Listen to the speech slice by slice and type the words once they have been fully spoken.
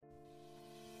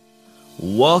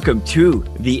Welcome to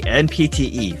the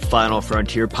NPTE Final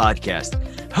Frontier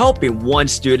podcast, helping one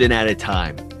student at a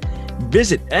time.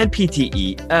 Visit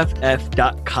npteff.com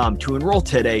to enroll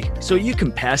today so you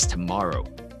can pass tomorrow.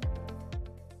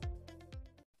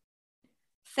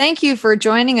 Thank you for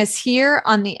joining us here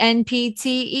on the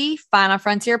NPTE Final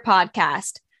Frontier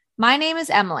podcast. My name is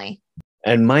Emily.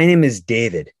 And my name is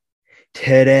David.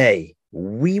 Today,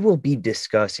 we will be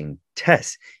discussing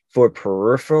tests for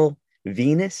peripheral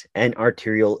venous and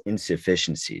arterial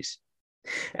insufficiencies.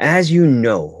 As you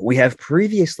know, we have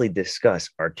previously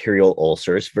discussed arterial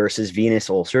ulcers versus venous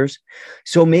ulcers,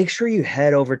 so make sure you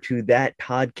head over to that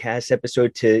podcast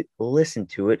episode to listen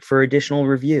to it for additional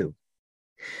review.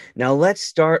 Now, let's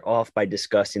start off by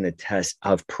discussing the test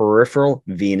of peripheral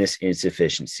venous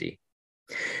insufficiency.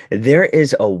 There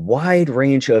is a wide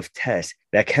range of tests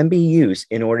that can be used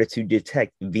in order to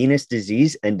detect venous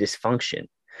disease and dysfunction.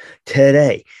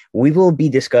 Today, we will be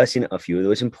discussing a few of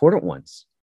those important ones.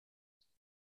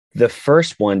 The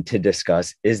first one to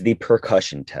discuss is the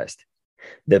percussion test.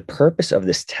 The purpose of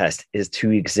this test is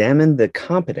to examine the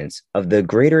competence of the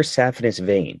greater saphenous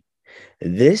vein.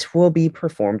 This will be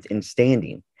performed in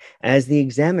standing, as the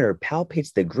examiner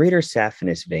palpates the greater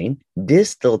saphenous vein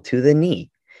distal to the knee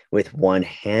with one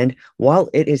hand while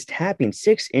it is tapping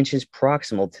 6 inches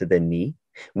proximal to the knee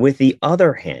with the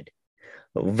other hand.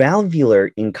 Valvular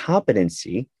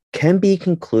incompetency can be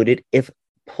concluded if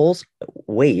pulse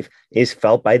wave is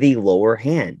felt by the lower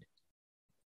hand.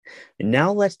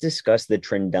 Now let's discuss the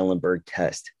Trendelenburg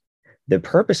test. The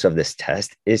purpose of this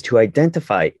test is to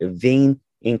identify vein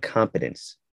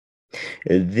incompetence.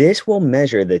 This will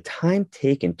measure the time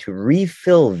taken to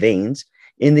refill veins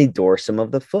in the dorsum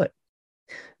of the foot.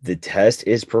 The test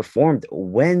is performed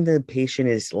when the patient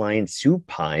is lying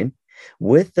supine,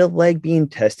 with the leg being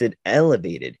tested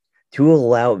elevated to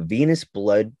allow venous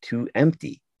blood to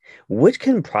empty, which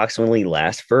can approximately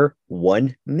last for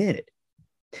 1 minute.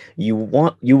 You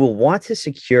will want to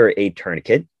secure a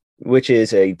tourniquet, which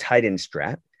is a tightened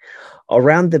strap,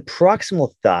 around the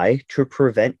proximal thigh to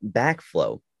prevent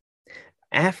backflow.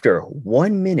 After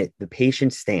 1 minute, the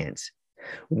patient stands,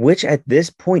 which at this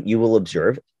point you will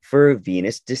observe for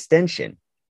venous distension.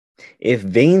 If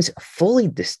veins fully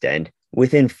distend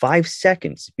within 5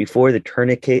 seconds before the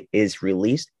tourniquet is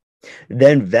released,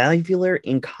 then valvular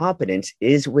incompetence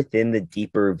is within the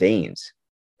deeper veins.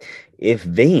 If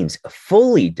veins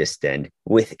fully distend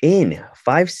within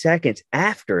 5 seconds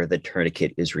after the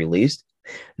tourniquet is released,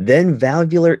 then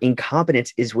valvular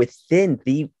incompetence is within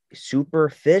the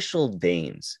superficial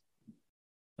veins.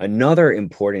 Another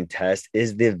important test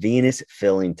is the venous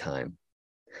filling time.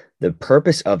 The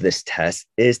purpose of this test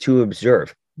is to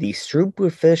observe the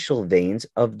superficial veins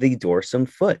of the dorsum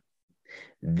foot.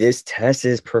 This test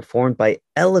is performed by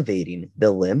elevating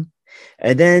the limb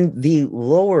and then the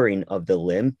lowering of the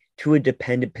limb to a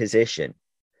dependent position.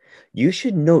 You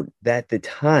should note that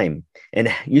time and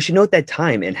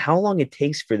how long it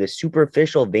takes for the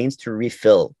superficial veins to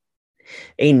refill.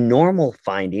 A normal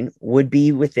finding would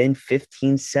be within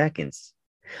 15 seconds.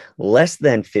 Less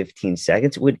than 15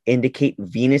 seconds would indicate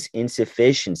venous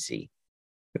insufficiency.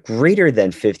 Greater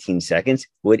than 15 seconds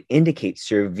would indicate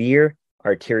severe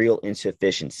arterial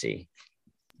insufficiency.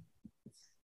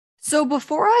 So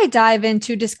before I dive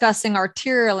into discussing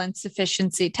arterial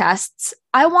insufficiency tests,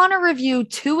 I want to review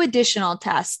 2 additional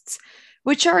tests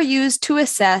which are used to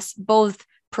assess both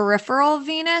peripheral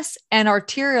venous and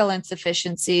arterial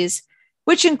insufficiencies,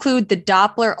 which include the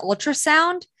Doppler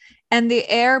ultrasound and the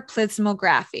air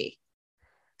plethysmography.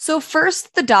 So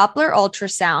first, the Doppler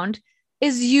ultrasound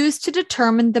is used to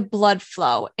determine the blood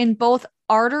flow in both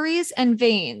arteries and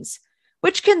veins,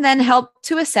 which can then help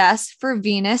to assess for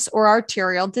venous or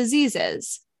arterial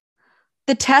diseases.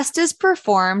 The test is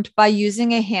performed by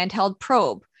using a handheld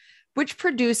probe, which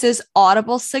produces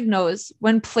audible signals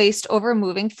when placed over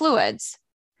moving fluids.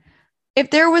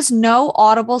 If there was no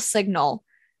audible signal,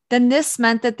 then this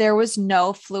meant that there was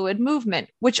no fluid movement,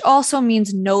 which also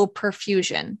means no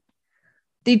perfusion.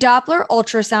 The Doppler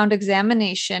ultrasound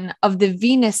examination of the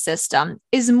venous system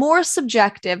is more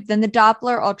subjective than the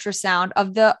Doppler ultrasound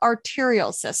of the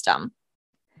arterial system.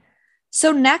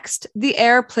 So next, the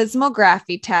air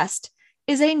plethysmography test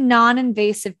is a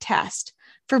non-invasive test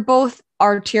for both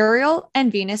arterial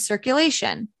and venous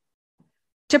circulation.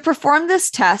 To perform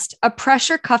this test, a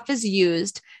pressure cuff is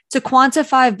used to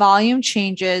quantify volume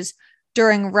changes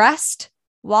during rest,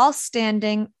 while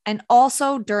standing, and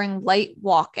also during light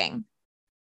walking.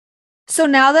 So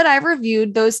now that I've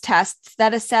reviewed those tests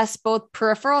that assess both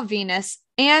peripheral venous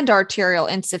and arterial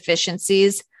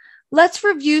insufficiencies, let's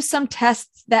review some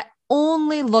tests that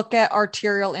only look at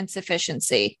arterial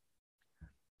insufficiency.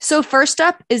 So first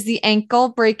up is the ankle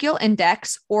brachial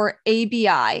index, or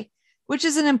ABI, which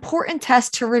is an important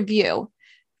test to review.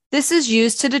 This is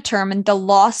used to determine the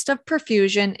loss of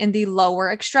perfusion in the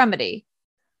lower extremity.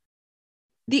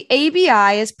 The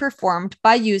ABI is performed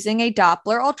by using a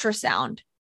Doppler ultrasound.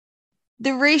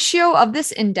 The ratio of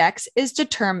this index is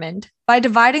determined by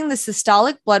dividing the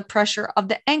systolic blood pressure of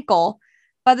the ankle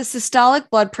by the systolic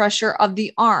blood pressure of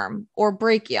the arm, or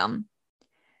brachium.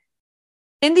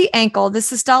 In the ankle, the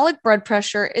systolic blood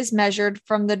pressure is measured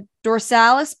from the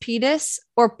dorsalis pedis,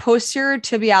 or posterior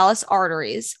tibialis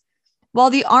arteries,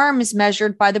 while the arm is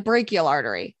measured by the brachial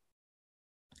artery.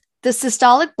 The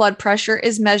systolic blood pressure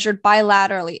is measured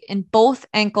bilaterally in both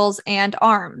ankles and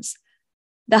arms.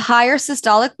 The higher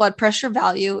systolic blood pressure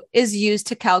value is used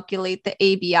to calculate the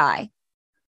ABI.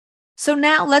 So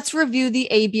now let's review the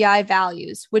ABI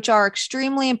values, which are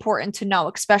extremely important to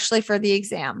know, especially for the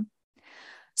exam.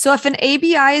 So if an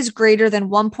ABI is greater than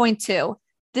 1.2,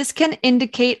 this can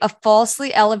indicate a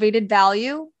falsely elevated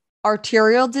value,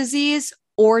 arterial disease,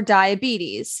 or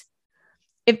diabetes.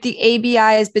 If the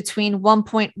ABI is between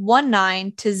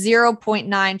 1.19 to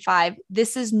 0.95,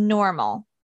 this is normal.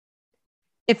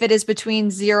 If it is between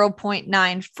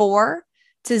 0.94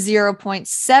 to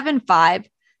 0.75,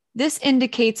 this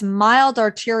indicates mild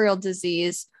arterial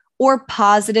disease or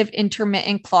positive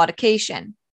intermittent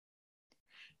claudication.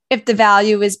 If the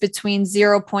value is between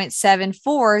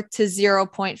 0.74 to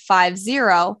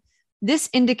 0.50, this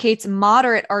indicates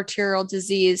moderate arterial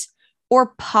disease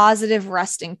or positive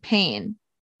resting pain.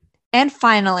 And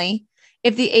finally,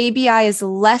 if the ABI is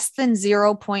less than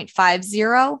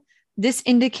 0.50, this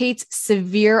indicates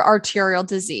severe arterial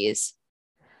disease.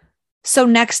 So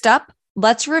next up,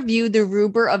 let's review the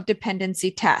Ruber of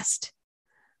dependency test.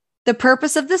 The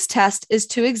purpose of this test is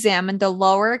to examine the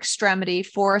lower extremity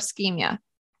for ischemia.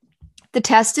 The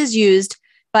test is used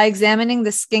by examining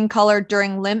the skin color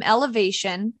during limb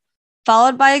elevation,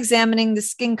 followed by examining the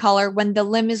skin color when the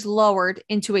limb is lowered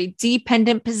into a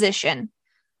dependent position,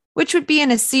 which would be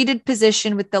in a seated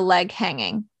position with the leg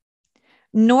hanging.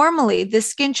 Normally, the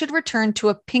skin should return to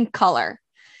a pink color.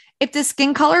 If the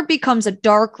skin color becomes a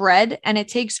dark red and it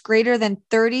takes greater than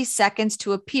 30 seconds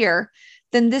to appear,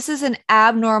 then this is an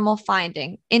abnormal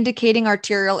finding, indicating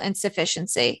arterial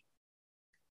insufficiency.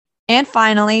 And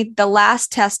finally, the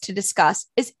last test to discuss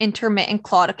is intermittent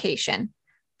claudication.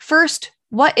 First,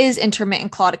 what is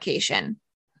intermittent claudication?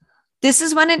 This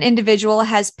is when an individual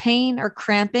has pain or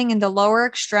cramping in the lower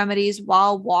extremities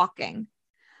while walking.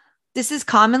 This is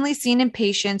commonly seen in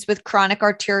patients with chronic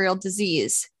arterial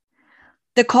disease.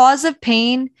 The cause of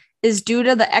pain is due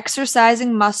to the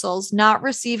exercising muscles not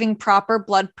receiving proper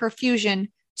blood perfusion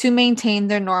to maintain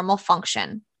their normal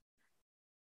function.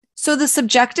 So the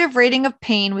subjective rating of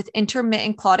pain with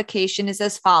intermittent claudication is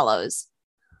as follows.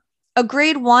 A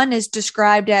grade 1 is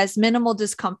described as minimal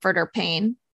discomfort or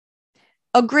pain.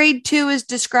 A grade 2 is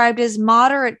described as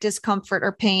moderate discomfort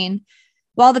or pain,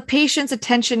 while the patient's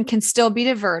attention can still be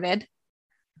diverted.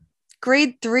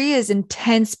 Grade 3 is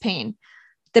intense pain.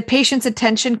 The patient's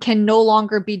attention can no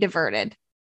longer be diverted.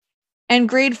 And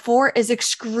grade 4 is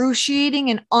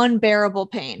excruciating and unbearable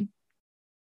pain.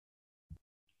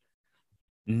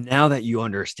 Now that you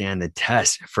understand the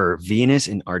test for venous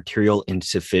and arterial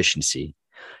insufficiency,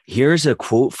 here's a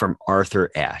quote from Arthur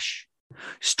Ashe.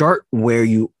 Start where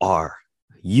you are.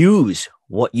 Use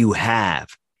what you have.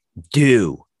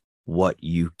 Do what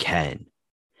you can.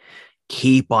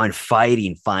 Keep on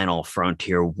fighting, final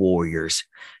frontier warriors.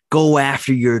 Go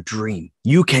after your dream.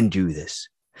 You can do this.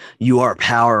 You are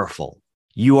powerful.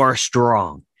 You are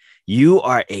strong. You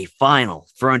are a final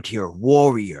frontier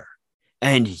warrior,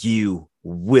 and you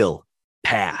will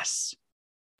pass.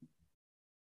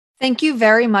 Thank you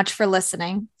very much for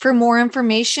listening. For more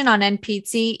information on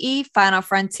NPTE Final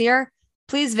Frontier,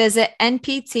 please visit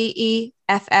npteff.com.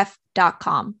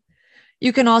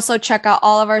 You can also check out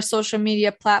all of our social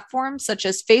media platforms such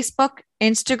as Facebook,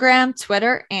 Instagram,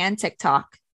 Twitter, and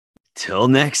TikTok. Till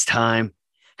next time,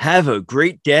 have a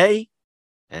great day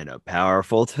and a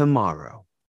powerful tomorrow.